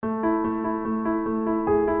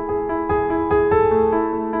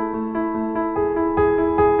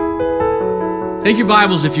Take your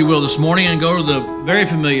Bibles, if you will, this morning and go to the very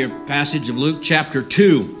familiar passage of Luke chapter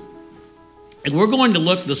 2. And we're going to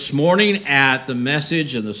look this morning at the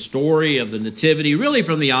message and the story of the Nativity, really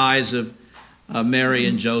from the eyes of Mary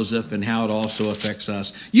and Joseph and how it also affects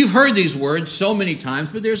us. You've heard these words so many times,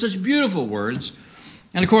 but they're such beautiful words.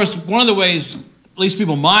 And of course, one of the ways, at least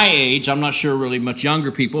people my age, I'm not sure really much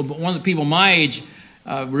younger people, but one of the people my age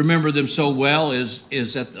remember them so well is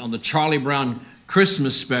on the Charlie Brown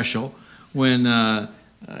Christmas special, when, out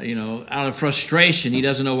of frustration, he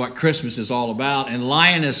doesn't know what Christmas is all about. And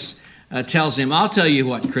Linus tells him, I'll tell you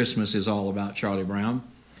what Christmas is all about, Charlie Brown.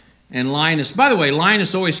 And Linus, by the way,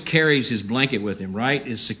 Linus always carries his blanket with him, right?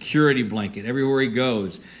 His security blanket everywhere he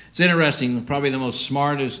goes. It's interesting, probably the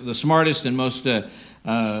smartest and most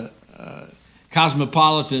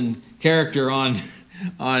cosmopolitan character on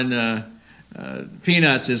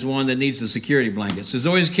Peanuts is one that needs the security blanket. So he's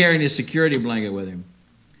always carrying his security blanket with him.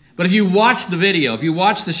 But if you watch the video, if you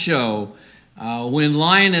watch the show, when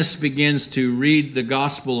Linus begins to read the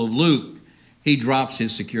Gospel of Luke, he drops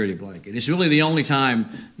his security blanket. It's really the only time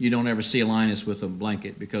you don't ever see Linus with a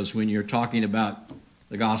blanket, because when you're talking about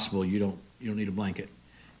the Gospel, you don't need a blanket.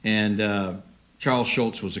 And Charles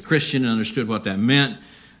Schulz was a Christian and understood what that meant.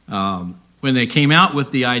 When they came out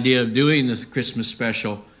with the idea of doing the Christmas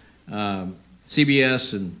special,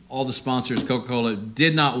 CBS and all the sponsors, Coca-Cola,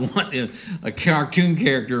 did not want a cartoon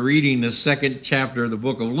character reading the second chapter of the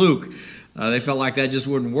book of Luke. They felt like that just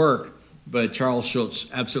wouldn't work, but Charles Schulz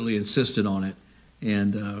absolutely insisted on it,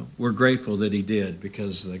 and we're grateful that he did,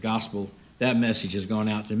 because the gospel, that message has gone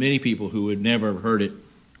out to many people who had never heard it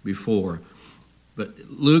before. But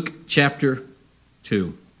Luke chapter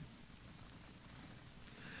 2.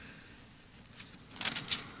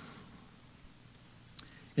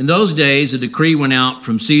 In those days, a decree went out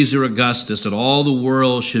from Caesar Augustus that all the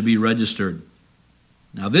world should be registered.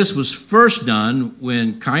 Now, this was first done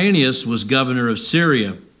when Quirinius was governor of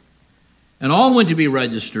Syria. And all went to be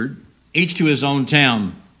registered, each to his own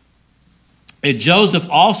town. And Joseph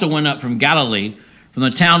also went up from Galilee, from the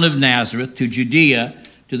town of Nazareth to Judea,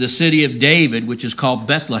 to the city of David, which is called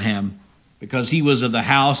Bethlehem, because he was of the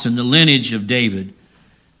house and the lineage of David,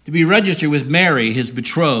 to be registered with Mary, his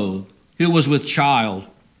betrothed, who was with child.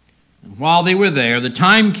 And while they were there, the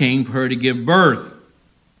time came for her to give birth.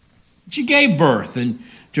 She gave birth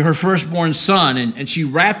to her firstborn son, and she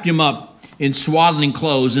wrapped him up in swaddling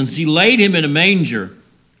clothes, and she laid him in a manger,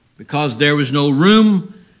 because there was no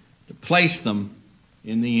room to place them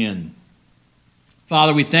in the inn.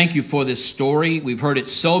 Father, we thank you for this story. We've heard it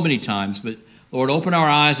so many times, but Lord, open our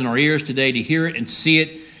eyes and our ears today to hear it and see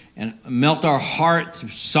it, and melt our heart to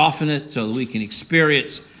soften it so that we can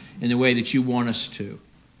experience in the way that you want us to.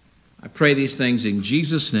 I pray these things in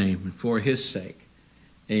Jesus' name and for his sake.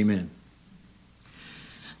 Amen.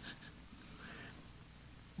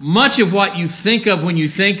 Much of what you think of when you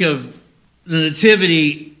think of the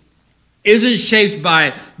Nativity isn't shaped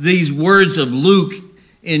by these words of Luke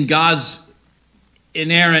in God's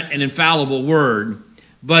inerrant and infallible word,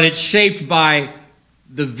 but it's shaped by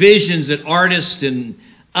the visions that artists and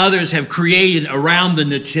others have created around the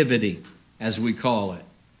Nativity, as we call it.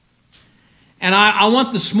 And I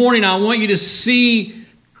want this morning, I want you to see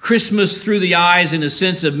Christmas through the eyes in the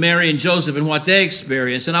sense of Mary and Joseph and what they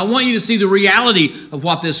experienced. And I want you to see the reality of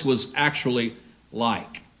what this was actually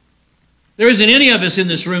like. There isn't any of us in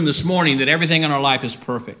this room this morning that everything in our life is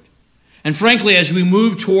perfect. And frankly, as we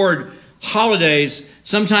move toward holidays,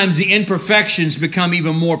 sometimes the imperfections become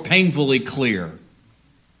even more painfully clear.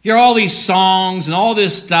 You hear all these songs and all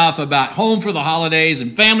this stuff about home for the holidays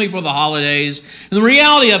and family for the holidays. And the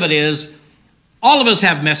reality of it is, all of us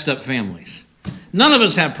have messed up families. None of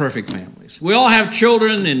us have perfect families. We all have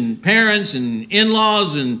children and parents and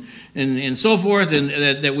in-laws and so forth,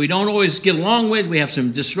 and that we don't always get along with. We have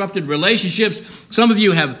some disrupted relationships. Some of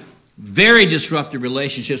you have very disrupted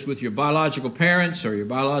relationships with your biological parents or your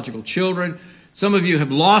biological children. Some of you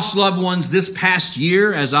have lost loved ones this past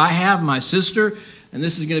year, as I have, my sister, and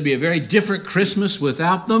this is going to be a very different Christmas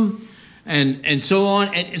without them, and so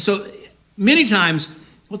on. And so many times,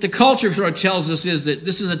 what the culture sort of tells us is that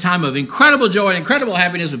this is a time of incredible joy and incredible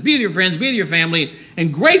happiness. Be with your friends, be with your family,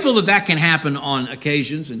 and grateful that that can happen on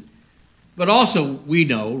occasions. But also, we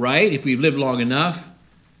know, right, if we've lived long enough,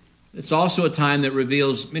 it's also a time that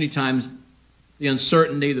reveals many times the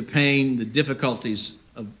uncertainty, the pain, the difficulties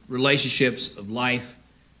of relationships, of life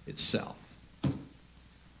itself.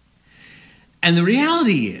 And the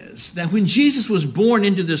reality is that when Jesus was born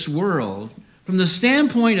into this world, from the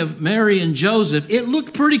standpoint of Mary and Joseph, it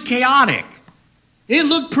looked pretty chaotic. It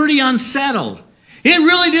looked pretty unsettled. It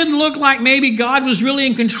really didn't look like maybe God was really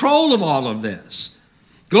in control of all of this.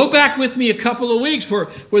 Go back with me a couple of weeks where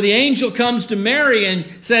the angel comes to Mary and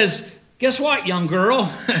says, guess what, young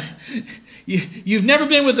girl? You've never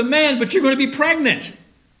been with a man, but you're going to be pregnant.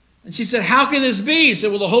 And she said, how can this be? He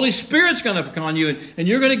said, well, the Holy Spirit's going to come on you, and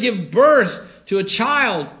you're going to give birth to a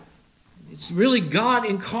child. It's really God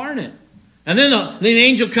incarnate. And then the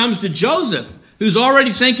angel comes to Joseph, who's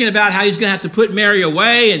already thinking about how he's going to have to put Mary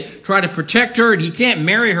away and try to protect her. And he can't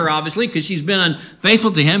marry her, obviously, because she's been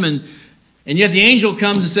unfaithful to him. And yet the angel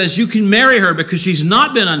comes and says, you can marry her because she's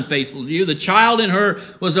not been unfaithful to you. The child in her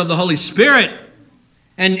was of the Holy Spirit.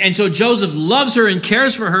 And so Joseph loves her and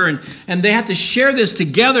cares for her. And they have to share this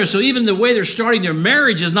together. So even the way they're starting their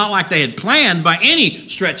marriage is not like they had planned by any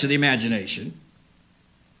stretch of the imagination.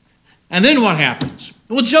 And then what happens?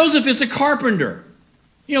 Well, Joseph is a carpenter.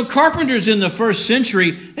 You know, carpenters in the first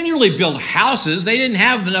century, they didn't really build houses. They didn't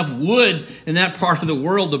have enough wood in that part of the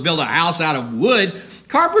world to build a house out of wood.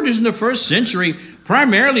 Carpenters in the first century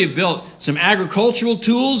primarily built some agricultural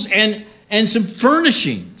tools and some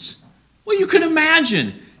furnishings. Well, you can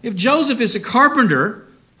imagine if Joseph is a carpenter,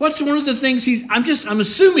 what's one of the things I'm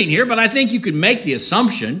assuming here, but I think you could make the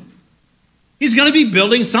assumption. He's going to be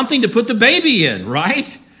building something to put the baby in,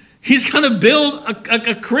 right? He's going to build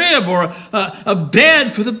a crib or a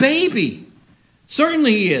bed for the baby.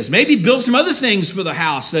 Certainly he is. Maybe build some other things for the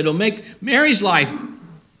house that'll make Mary's life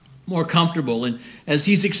more comfortable. And as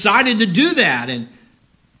he's excited to do that. And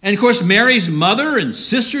of course, Mary's mother and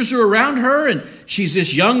sisters are around her. And she's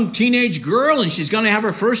this young teenage girl. And she's going to have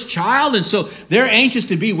her first child. And so they're anxious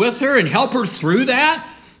to be with her and help her through that.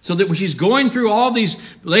 So that when she's going through all these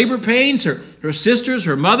labor pains, her sisters,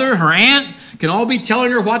 her mother, her aunt can all be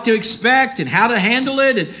telling her what to expect and how to handle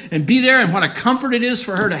it and be there, and what a comfort it is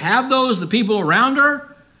for her to have the people around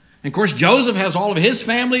her. And of course, Joseph has all of his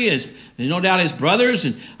family, and no doubt his brothers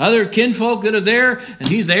and other kinfolk that are there, and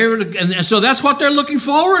he's there. And so that's what they're looking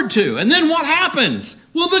forward to. And then what happens?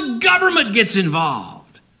 Well, the government gets involved.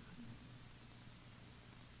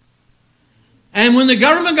 And when the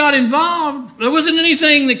government got involved, there wasn't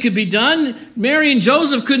anything that could be done. Mary and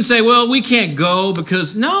Joseph couldn't say, well, we can't go,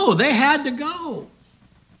 because no, they had to go.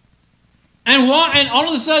 And all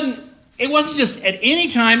of a sudden, it wasn't just at any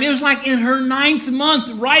time. It was like in her 9th month,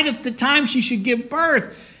 right at the time she should give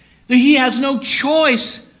birth, that he has no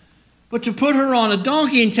choice but to put her on a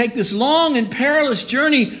donkey and take this long and perilous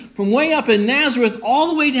journey from way up in Nazareth all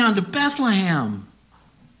the way down to Bethlehem.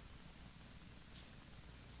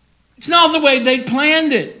 It's not the way they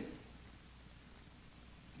planned it.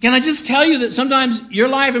 Can I just tell you that sometimes your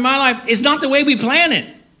life and my life is not the way we plan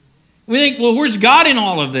it. We think, well, where's God in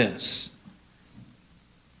all of this?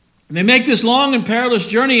 And they make this long and perilous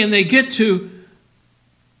journey, and they get to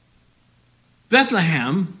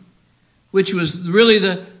Bethlehem, which was really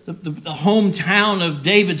the hometown of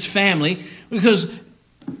David's family, because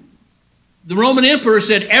the Roman emperor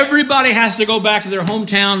said everybody has to go back to their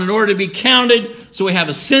hometown in order to be counted. So we have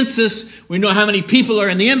a census. We know how many people are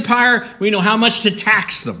in the empire. We know how much to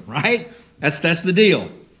tax them, right? That's the deal.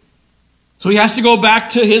 So he has to go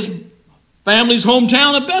back to his family's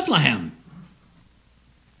hometown of Bethlehem.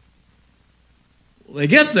 Well, they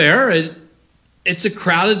get there, and it's a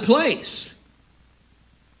crowded place.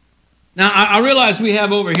 Now, I realize we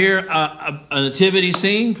have over here a nativity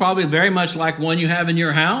scene, probably very much like one you have in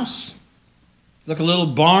your house. Like a little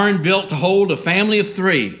barn built to hold a family of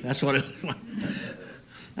 3. That's what it looks like.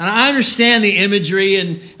 And I understand the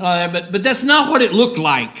imagery, but that's not what it looked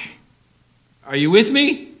like. Are you with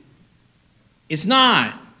me? It's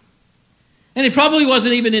not. And it probably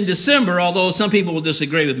wasn't even in December, although some people will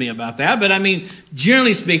disagree with me about that. But I mean,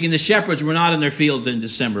 generally speaking, the shepherds were not in their fields in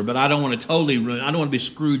December. But I don't want to totally ruin, I don't want to be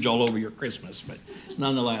Scrooge all over your Christmas, but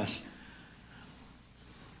nonetheless.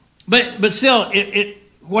 But still,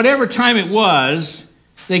 whatever time it was,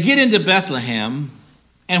 they get into Bethlehem,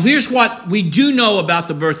 and here's what we do know about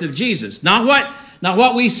the birth of Jesus. Not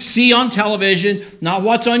what we see on television, not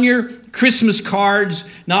what's on your Christmas cards,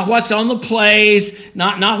 not what's on the plays,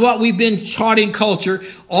 not what we've been taught in culture.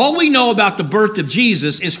 All we know about the birth of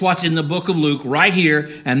Jesus is what's in the book of Luke right here,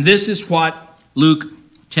 and this is what Luke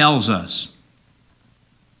tells us.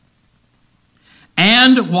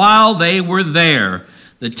 And while they were there,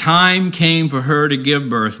 the time came for her to give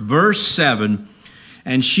birth. Verse 7,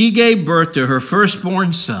 and she gave birth to her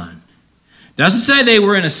firstborn son. Doesn't say they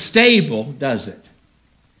were in a stable, does it?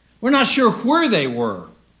 We're not sure where they were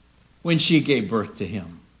when she gave birth to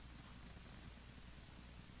him.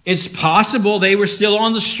 It's possible they were still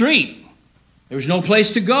on the street. There was no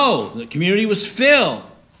place to go. The community was filled.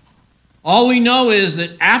 All we know is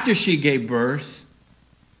that after she gave birth,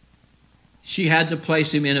 she had to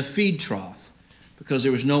place him in a feed trough, because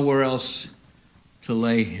there was nowhere else to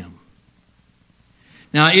lay him.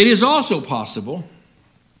 Now, it is also possible,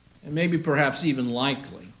 and maybe perhaps even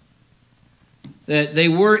likely, that they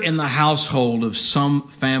were in the household of some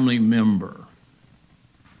family member.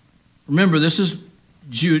 Remember, this is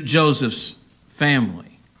Joseph's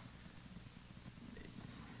family.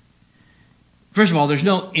 First of all, there's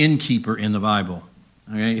no innkeeper in the Bible.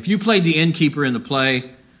 Okay? If you played the innkeeper in the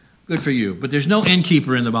play, good for you. But there's no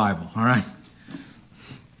innkeeper in the Bible, all right?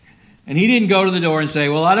 And he didn't go to the door and say,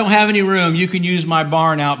 well, I don't have any room. You can use my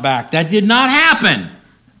barn out back. That did not happen.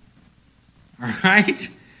 All right?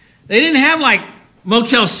 They didn't have like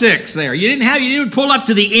Motel 6 there. You didn't pull up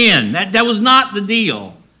to the inn. That was not the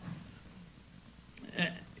deal.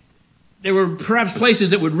 There were perhaps places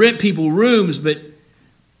that would rent people rooms, but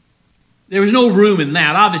there was no room in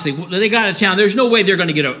that. Obviously, they got out of town. There's no way they're going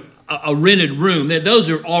to get a rented room. Those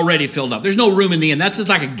are already filled up. There's no room in the inn. That's just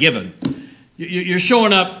like a given. You're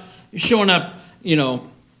showing up. You know,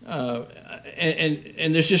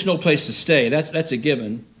 and there's just no place to stay. That's a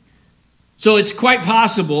given. So it's quite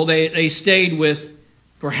possible they stayed with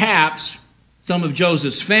perhaps some of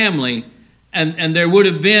Joseph's family, and there would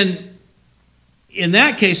have been, in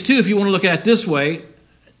that case too, if you want to look at it this way,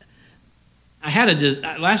 I had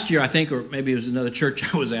last year, I think, or maybe it was another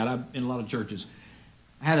church I was at. I'm in a lot of churches.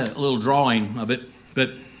 I had a little drawing of it,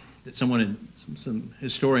 but that some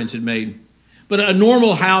historians had made. But a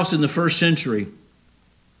normal house in the first century,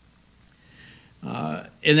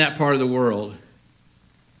 in that part of the world,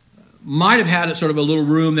 might have had sort of a little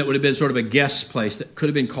room that would have been sort of a guest place that could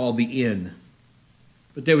have been called the inn.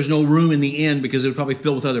 But there was no room in the inn because it was probably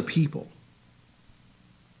filled with other people.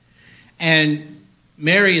 And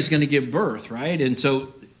Mary is going to give birth, right? And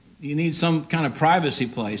so you need some kind of privacy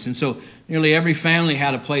place. And so nearly every family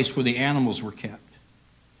had a place where the animals were kept.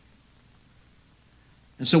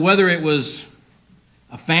 And so whether it was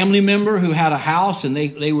a family member who had a house and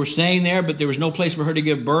they were staying there, but there was no place for her to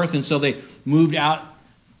give birth, and so they moved out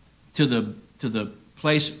to the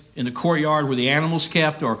place in the courtyard where the animals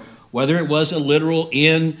kept, or whether it was a literal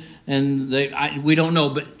inn, and we don't know.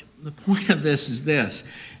 But the point of this is this.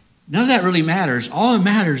 None of that really matters. All that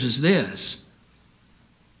matters is this.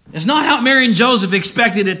 It's not how Mary and Joseph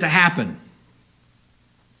expected it to happen.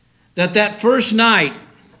 That first night,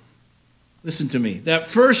 listen to me, that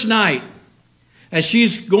first night, as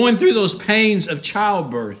she's going through those pains of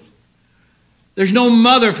childbirth, there's no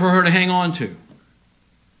mother for her to hang on to.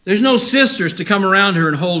 There's no sisters to come around her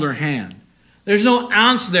and hold her hand. There's no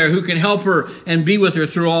aunts there who can help her and be with her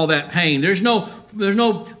through all that pain. There's no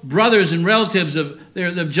brothers and relatives of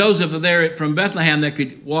Joseph there from Bethlehem that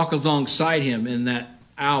could walk alongside him in that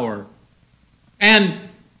hour. And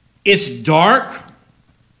it's dark,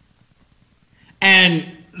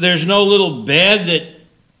 and there's no little bed that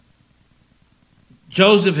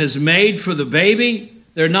Joseph has made for the baby.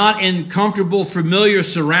 They're not in comfortable, familiar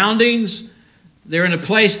surroundings. They're in a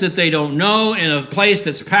place that they don't know, in a place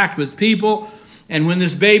that's packed with people. And when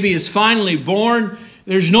this baby is finally born,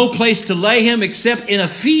 there's no place to lay him except in a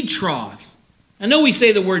feed trough. I know we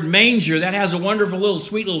say the word manger. That has a wonderful little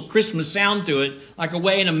sweet little Christmas sound to it, like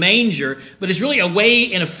away in a manger. But it's really away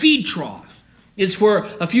in a feed trough. It's where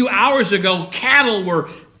a few hours ago cattle were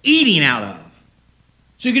eating out of.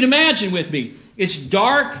 So you can imagine with me, it's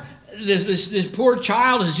dark. This poor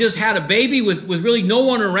child has just had a baby with really no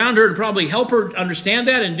one around her to probably help her understand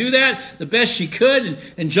that and do that the best she could.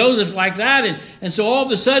 And Joseph's like that. And so all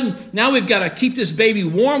of a sudden, now we've got to keep this baby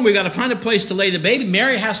warm. We've got to find a place to lay the baby.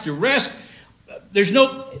 Mary has to rest. There's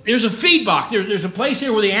a feed box. There's a place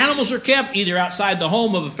here where the animals are kept, either outside the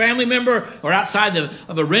home of a family member or outside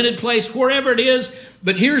of a rented place, wherever it is.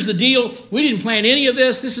 But here's the deal. We didn't plan any of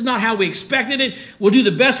this. This is not how we expected it. We'll do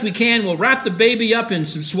the best we can. We'll wrap the baby up in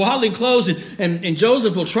some swaddling clothes, and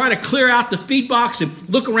Joseph will try to clear out the feed box and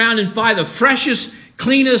look around and find the freshest,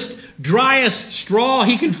 cleanest, driest straw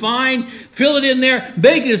he can find, fill it in there,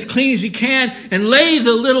 make it as clean as he can, and lay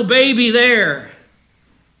the little baby there.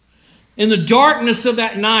 In the darkness of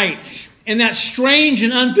that night, in that strange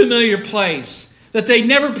and unfamiliar place that they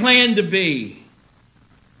never planned to be.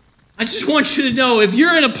 I just want you to know, if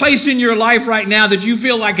you're in a place in your life right now that you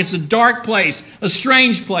feel like it's a dark place, a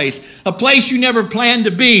strange place, a place you never planned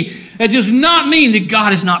to be, that does not mean that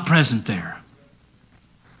God is not present there.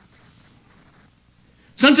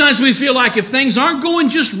 Sometimes we feel like if things aren't going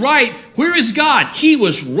just right, where is God? He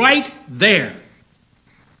was right there.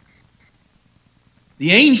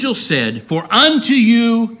 The angel said, "For unto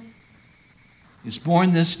you is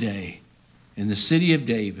born this day in the city of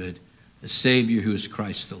David a Savior who is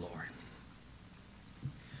Christ the Lord."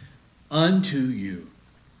 Unto you.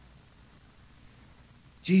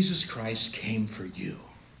 Jesus Christ came for you.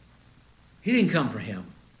 He didn't come for him.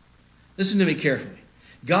 Listen to me carefully.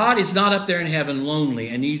 God is not up there in heaven lonely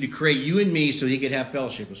and needed to create you and me so he could have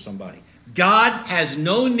fellowship with somebody. God has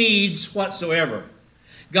no needs whatsoever.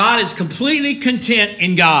 God is completely content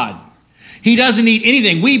in God. He doesn't need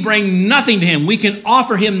anything. We bring nothing to him. We can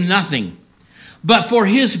offer him nothing. But for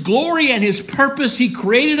his glory and his purpose, he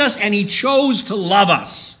created us and he chose to love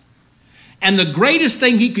us. And the greatest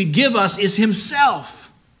thing he could give us is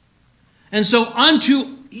himself. And so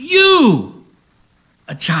unto you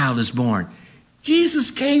a child is born. Jesus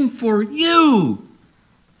came for you.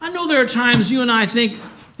 I know there are times you and I think,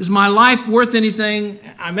 is my life worth anything?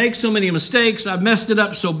 I make so many mistakes. I've messed it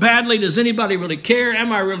up so badly. Does anybody really care?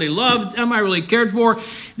 Am I really loved? Am I really cared for?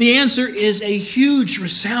 The answer is a huge,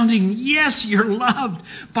 resounding yes, you're loved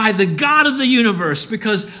by the God of the universe,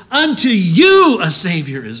 because unto you a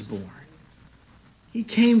Savior is born. He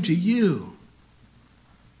came to you.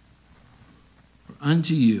 For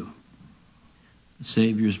unto you the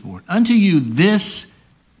Savior is born. Unto you this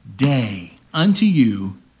day. Unto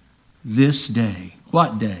you this day.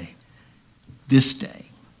 What day? This day.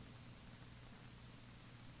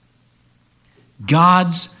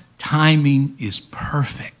 God's timing is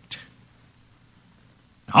perfect.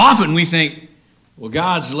 Often we think, well,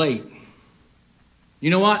 God's late.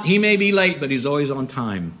 You know what? He may be late, but he's always on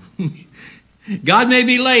time. God may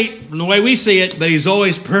be late from the way we see it, but he's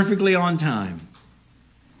always perfectly on time.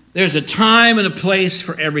 There's a time and a place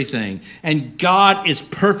for everything, and God is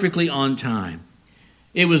perfectly on time.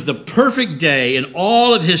 It was the perfect day in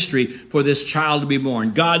all of history for this child to be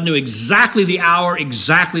born. God knew exactly the hour,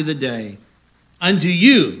 exactly the day. Unto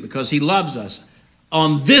you, because he loves us.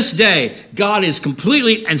 On this day, God is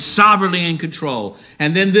completely and sovereignly in control.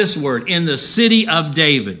 And then this word, in the city of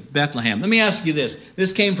David, Bethlehem. Let me ask you this.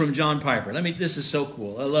 This came from John Piper. This is so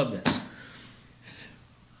cool. I love this.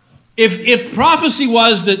 If prophecy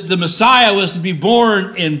was that the Messiah was to be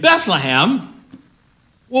born in Bethlehem,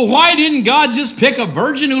 well, why didn't God just pick a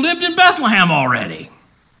virgin who lived in Bethlehem already?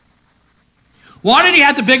 Why did he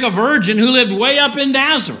have to pick a virgin who lived way up in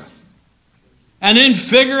Nazareth and then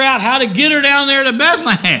figure out how to get her down there to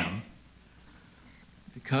Bethlehem?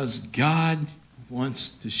 Because God wants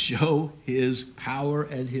to show his power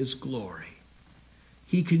and his glory.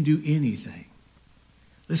 He can do anything.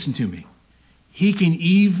 Listen to me. He can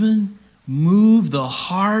even move the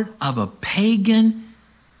heart of a pagan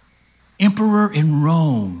emperor in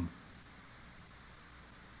Rome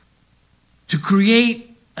to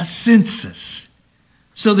create a census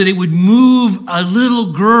so that it would move a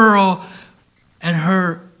little girl and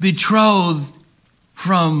her betrothed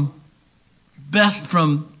from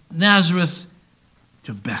Nazareth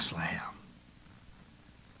to Bethlehem.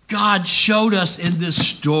 God showed us in this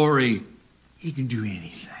story he can do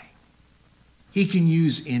anything. He can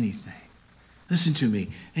use anything. Listen to me.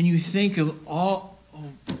 And you think of all, oh,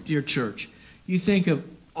 dear church, you think of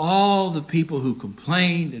all the people who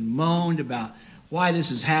complained and moaned about why this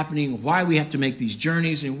is happening, why we have to make these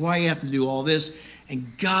journeys, and why you have to do all this.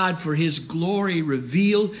 And God, for his glory,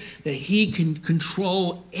 revealed that he can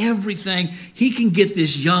control everything. He can get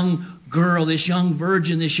this young girl, this young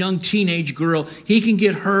virgin, this young teenage girl, he can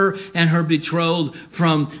get her and her betrothed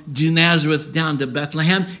from Nazareth down to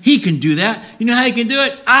Bethlehem. He can do that. You know how he can do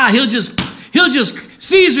it? He'll just,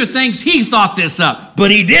 Caesar thinks he thought this up,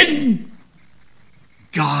 but he didn't.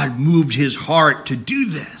 God moved his heart to do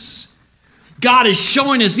this. God is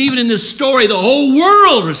showing us, even in this story, the whole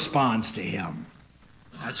world responds to him.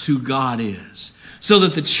 That's who God is. So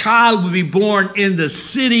that the child would be born in the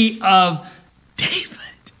city of David.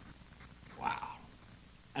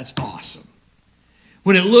 That's awesome.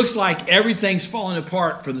 When it looks like everything's falling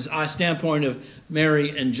apart from the standpoint of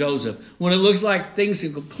Mary and Joseph, when it looks like things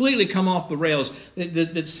have completely come off the rails,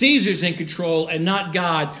 that Caesar's in control and not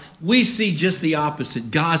God, we see just the opposite.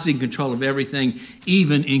 God's in control of everything,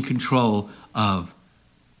 even in control of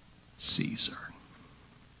Caesar.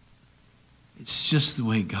 It's just the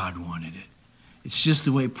way God wanted it. It's just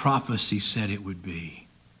the way prophecy said it would be.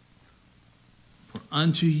 For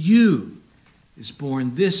unto you is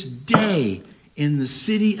born this day in the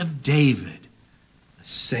city of David a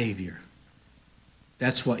Savior.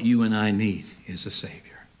 That's what you and I need, is a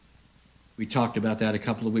Savior. We talked about that a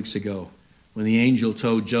couple of weeks ago when the angel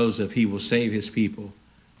told Joseph he will save his people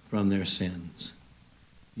from their sins.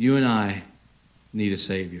 You and I need a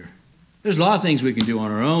Savior. There's a lot of things we can do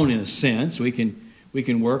on our own in a sense. We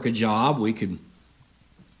can work a job. We can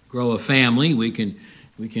grow a family. We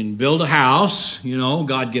can build a house. You know,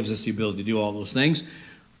 God gives us the ability to do all those things.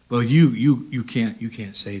 But you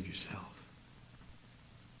can't save yourself.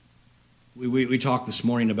 We talked this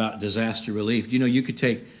morning about disaster relief. You know, you could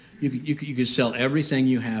take You could sell everything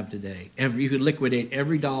you have today. You could liquidate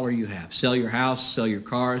every dollar you have. Sell your house, sell your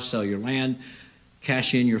cars, sell your land,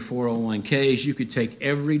 cash in your 401ks. You could take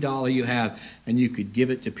every dollar you have and you could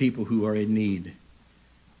give it to people who are in need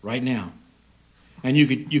right now. And you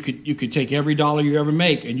could take every dollar you ever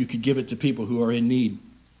make and you could give it to people who are in need.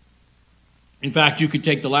 In fact, you could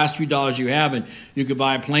take the last $3 you have and you could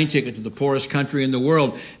buy a plane ticket to the poorest country in the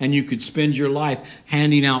world, and you could spend your life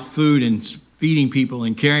handing out food and feeding people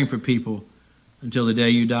and caring for people until the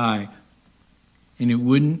day you die. And it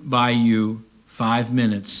wouldn't buy you 5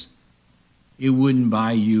 minutes. It wouldn't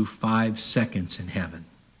buy you 5 seconds in heaven.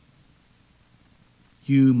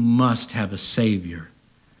 You must have a Savior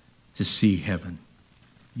to see heaven.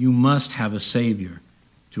 You must have a Savior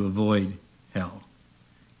to avoid hell.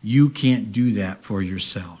 You can't do that for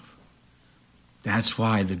yourself. That's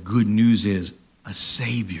why the good news is a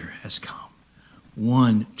Savior has come.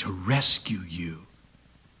 One to rescue you.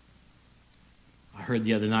 I heard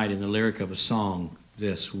the other night in the lyric of a song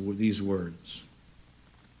these words.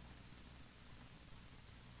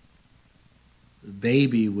 The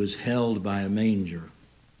baby was held by a manger,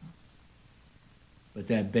 but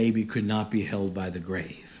that baby could not be held by the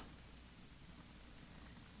grave.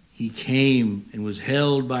 He came and was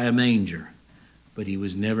held by a manger, but he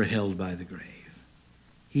was never held by the grave.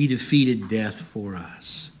 He defeated death for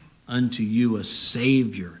us. Unto you a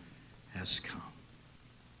Savior has come.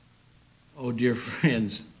 Oh, dear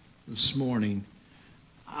friends, this morning,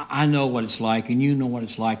 I know what it's like, and you know what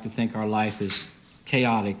it's like to think our life is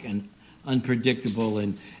chaotic and unpredictable,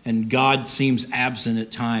 and God seems absent at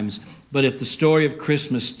times. But if the story of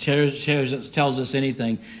Christmas tells us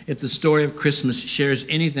anything, if the story of Christmas shares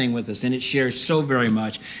anything with us, and it shares so very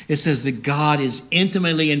much, it says that God is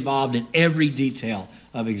intimately involved in every detail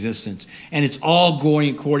of existence. And it's all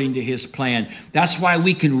going according to his plan. That's why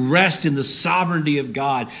we can rest in the sovereignty of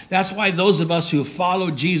God. That's why those of us who have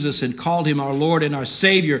followed Jesus and called him our Lord and our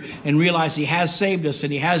Savior and realize he has saved us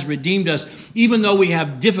and he has redeemed us, even though we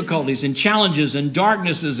have difficulties and challenges and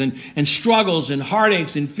darknesses and struggles and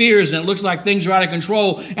heartaches and fears, and it looks like things are out of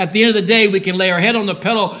control, at the end of the day we can lay our head on the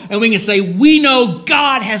pillow and we can say, we know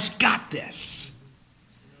God has got this.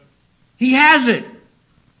 He has it.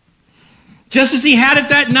 Just as he had it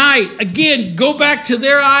that night. Again, go back to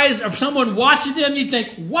their eyes of someone watching them. You think,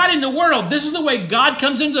 what in the world? This is the way God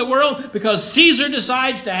comes into the world? Because Caesar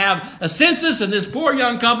decides to have a census, and this poor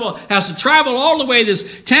young couple has to travel all the way to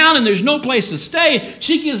this town, and there's no place to stay.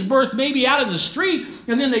 She gives birth maybe out in the street,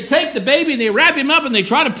 and then they take the baby and they wrap him up and they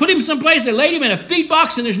try to put him someplace. They laid him in a feed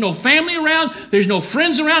box, and there's no family around. There's no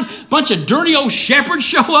friends around. A bunch of dirty old shepherds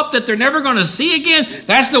show up that they're never going to see again.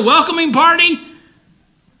 That's the welcoming party.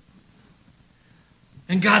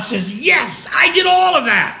 And God says, yes, I did all of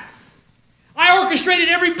that. I orchestrated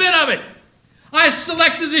every bit of it. I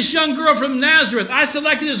selected this young girl from Nazareth. I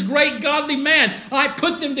selected this great godly man. I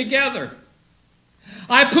put them together.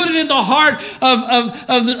 I put it in the heart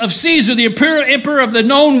of Caesar, the emperor of the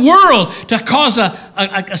known world, to cause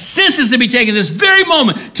a census to be taken this very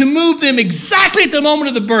moment, to move them exactly at the moment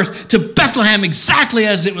of the birth to Bethlehem, exactly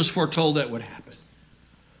as it was foretold that would happen.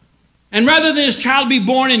 And rather than his child be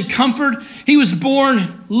born in comfort, he was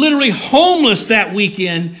born literally homeless that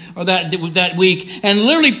weekend, or that week, and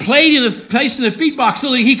literally placed in the feed box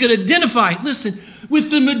so that he could identify, listen,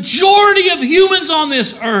 with the majority of humans on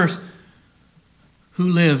this earth who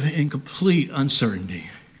live in complete uncertainty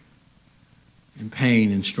and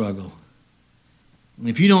pain and struggle. And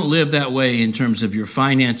if you don't live that way in terms of your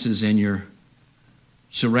finances and your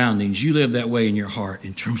surroundings, you live that way in your heart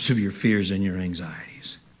in terms of your fears and your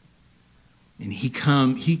anxieties. And he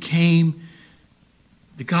came,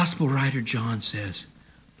 the gospel writer John says,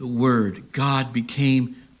 the Word, God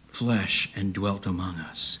became flesh and dwelt among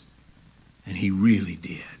us. And he really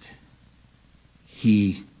did.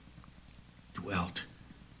 He dwelt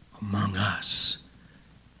among us.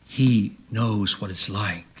 He knows what it's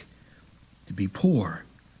like to be poor.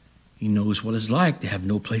 He knows what it's like to have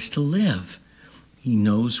no place to live. He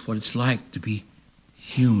knows what it's like to be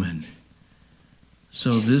human.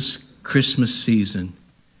 So this Christmas season,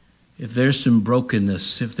 if there's some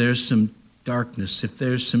brokenness, if there's some darkness, if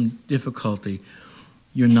there's some difficulty,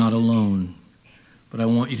 you're not alone. But I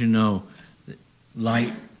want you to know that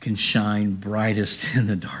light can shine brightest in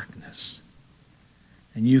the darkness.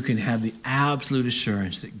 And you can have the absolute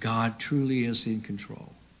assurance that God truly is in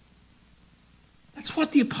control. That's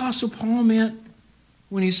what the Apostle Paul meant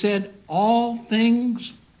when he said, all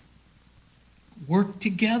things work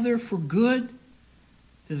together for good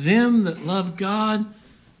to them that love God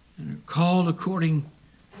and are called according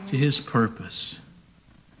to his purpose.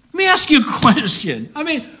 Let me ask you a question. I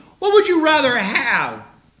mean, what would you rather have?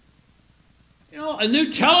 a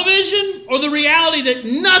new television, or the reality that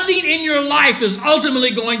nothing in your life is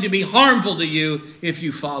ultimately going to be harmful to you if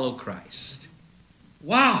you follow Christ?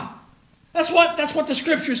 Wow. That's what the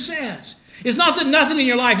Scripture says. It's not that nothing in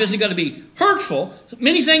your life isn't going to be hurtful.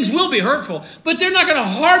 Many things will be hurtful, but they're not going to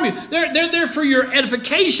harm you. They're there for your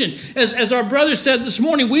edification. As our brother said this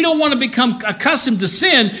morning, we don't want to become accustomed to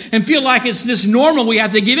sin and feel like it's this normal we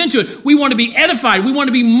have to give into it. We want to be edified. We want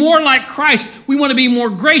to be more like Christ. We want to be more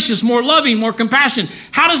gracious, more loving, more compassionate.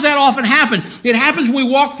 How does that often happen? It happens when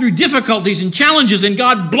we walk through difficulties and challenges, and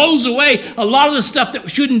God blows away a lot of the stuff that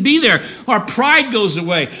shouldn't be there. Our pride goes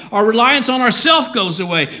away. Our reliance on ourselves goes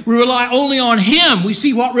away. We rely only on Him. We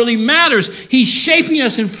see what really matters. He's shaping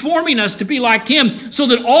us and forming us to be like Him, so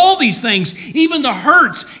that all these things, even the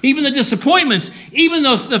hurts, even the disappointments, even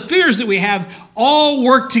the fears that we have, all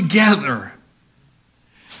work together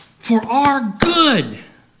for our good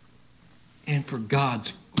and for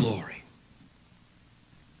God's glory.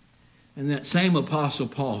 And that same Apostle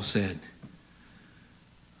Paul said,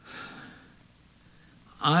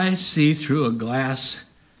 I see through a glass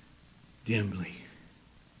dimly.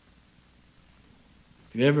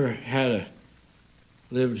 If you ever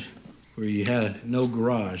lived where you had no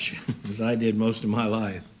garage, as I did most of my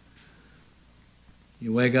life,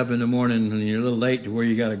 you wake up in the morning and you're a little late to where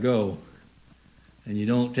you got to go, and you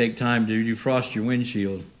don't take time to defrost your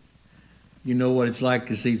windshield, you know what it's like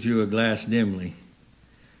to see through a glass dimly.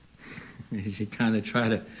 As you kind of try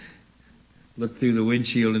to look through the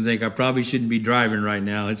windshield and think, I probably shouldn't be driving right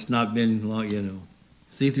now. It's not been long,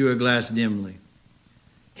 See through a glass dimly.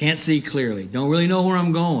 Can't see clearly. Don't really know where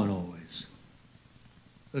I'm going always.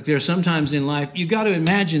 Look, there are sometimes in life, you've got to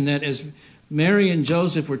imagine that as Mary and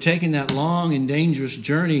Joseph were taking that long and dangerous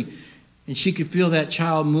journey, and she could feel that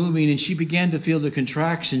child moving, and she began to feel the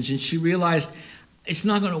contractions, and she realized, it's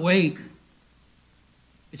not going to wait.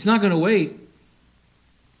 It's not going to wait.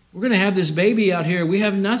 We're going to have this baby out here. We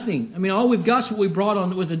have nothing. I mean, all we've got is what we brought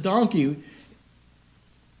on with a donkey.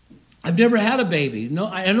 I've never had a baby. No,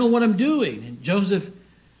 I don't know what I'm doing. And Joseph,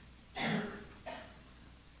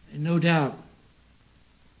 and no doubt,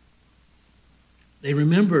 they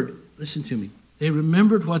remembered, listen to me, they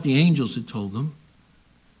remembered what the angels had told them.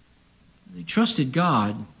 They trusted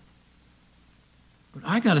God. But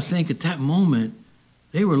I got to think at that moment,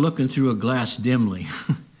 they were looking through a glass dimly.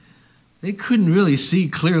 They couldn't really see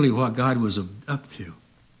clearly what God was up to.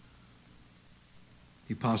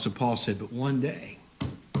 The Apostle Paul said, but one day,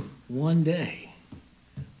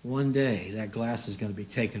 that glass is going to be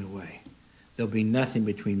taken away. There'll be nothing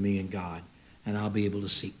between me and God, and I'll be able to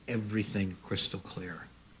see everything crystal clear.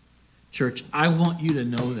 Church, I want you to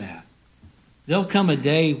know that. There'll come a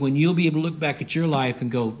day when you'll be able to look back at your life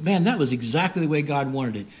and go, man, that was exactly the way God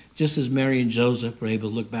wanted it. Just as Mary and Joseph were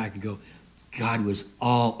able to look back and go, God was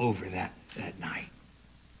all over that night.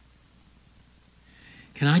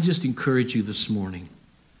 Can I just encourage you this morning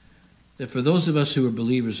that for those of us who are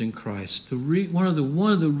believers in Christ, one of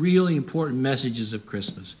the really important messages of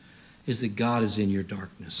Christmas is that God is in your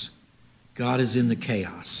darkness. God is in the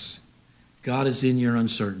chaos. God is in your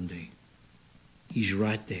uncertainty. He's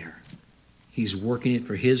right there. He's working it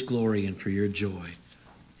for His glory and for your joy.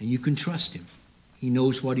 And you can trust Him. He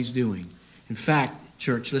knows what He's doing. In fact,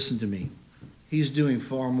 church, listen to me. He's doing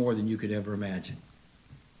far more than you could ever imagine.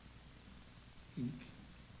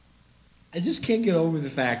 I just can't get over the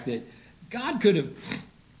fact that God could have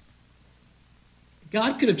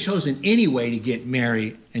chosen any way to get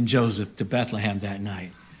Mary and Joseph to Bethlehem that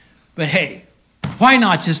night. But hey, why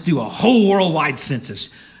not just do a whole worldwide census?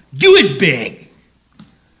 Do it big.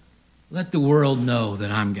 Let the world know that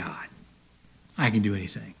I'm God. I can do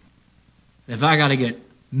anything. If I got to get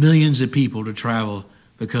millions of people to travel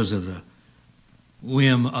because of the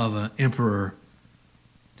whim of an emperor,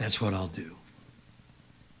 that's what I'll do.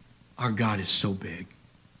 Our God is so big.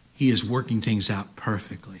 He is working things out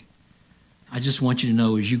perfectly. I just want you to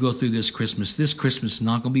know as you go through this Christmas is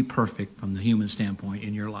not going to be perfect from the human standpoint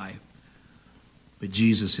in your life. But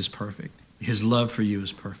Jesus is perfect. His love for you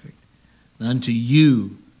is perfect. And unto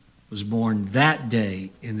you was born that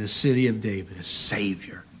day in the city of David a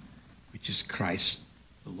Savior, which is Christ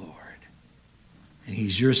the Lord. And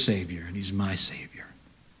He's your Savior, and He's my Savior.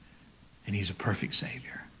 And He's a perfect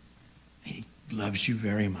Savior. And He loves you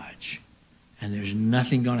very much. And there's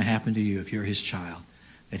nothing going to happen to you if you're His child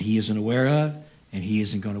that He isn't aware of, and He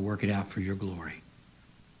isn't going to work it out for your glory.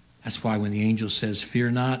 That's why when the angel says, fear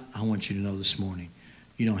not, I want you to know this morning,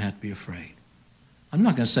 you don't have to be afraid. I'm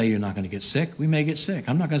not going to say you're not going to get sick. We may get sick.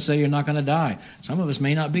 I'm not going to say you're not going to die. Some of us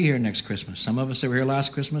may not be here next Christmas. Some of us that were here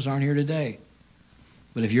last Christmas aren't here today.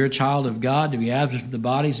 But if you're a child of God, to be absent from the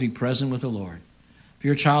body is to be present with the Lord. If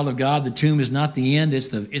you're a child of God, the tomb is not the end. It's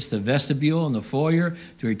the vestibule and the foyer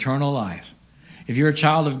to eternal life. If you're a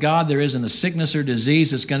child of God, there isn't a sickness or disease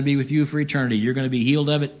that's going to be with you for eternity. You're going to be healed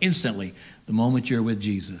of it instantly the moment you're with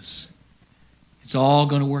Jesus. It's all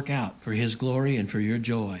going to work out for his glory and for your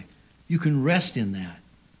joy. You can rest in that.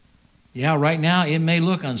 Yeah, right now it may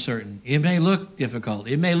look uncertain. It may look difficult.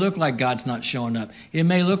 It may look like God's not showing up. It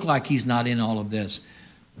may look like he's not in all of this.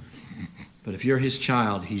 But if you're his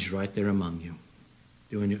child, he's right there among you,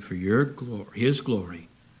 doing it for your glory, his glory,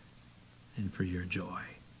 and for your joy.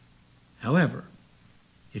 However,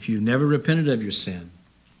 if you've never repented of your sin,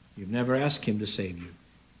 you've never asked him to save you,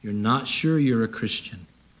 you're not sure you're a Christian,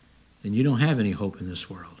 then you don't have any hope in this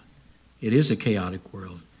world. It is a chaotic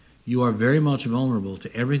world. You are very much vulnerable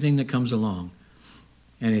to everything that comes along.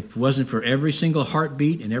 And if it wasn't for every single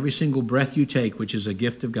heartbeat and every single breath you take, which is a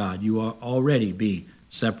gift of God, you are already be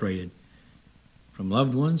separated from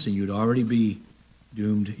loved ones, and you'd already be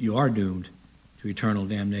doomed. You are doomed to eternal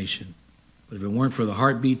damnation. But if it weren't for the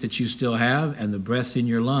heartbeat that you still have and the breath in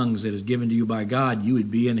your lungs that is given to you by God, you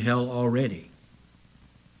would be in hell already.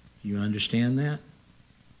 Do you understand that?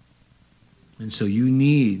 And so you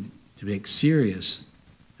need to make serious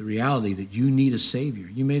the reality that you need a Savior.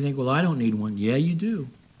 You may think, well, I don't need one. Yeah, you do.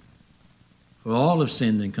 For all have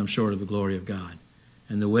sinned and come short of the glory of God.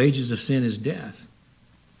 And the wages of sin is death.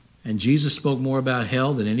 And Jesus spoke more about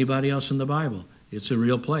hell than anybody else in the Bible. It's a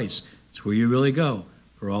real place. It's where you really go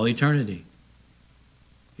for all eternity.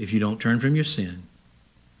 If you don't turn from your sin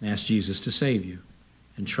and ask Jesus to save you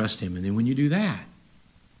and trust him. And then when you do that,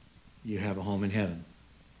 you have a home in heaven.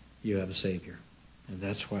 You have a Savior. And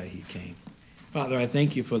that's why he came. Father, I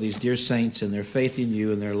thank you for these dear saints and their faith in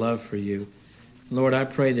you and their love for you. Lord, I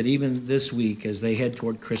pray that even this week as they head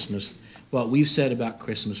toward Christmas, what we've said about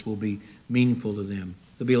Christmas will be meaningful to them.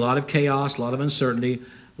 There'll be a lot of chaos, a lot of uncertainty,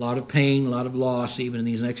 a lot of pain, a lot of loss even in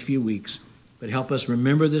these next few weeks. But help us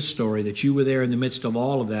remember this story, that you were there in the midst of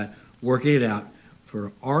all of that, working it out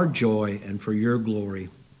for our joy and for your glory.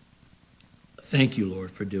 Thank you,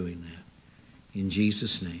 Lord, for doing that. In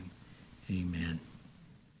Jesus' name, amen.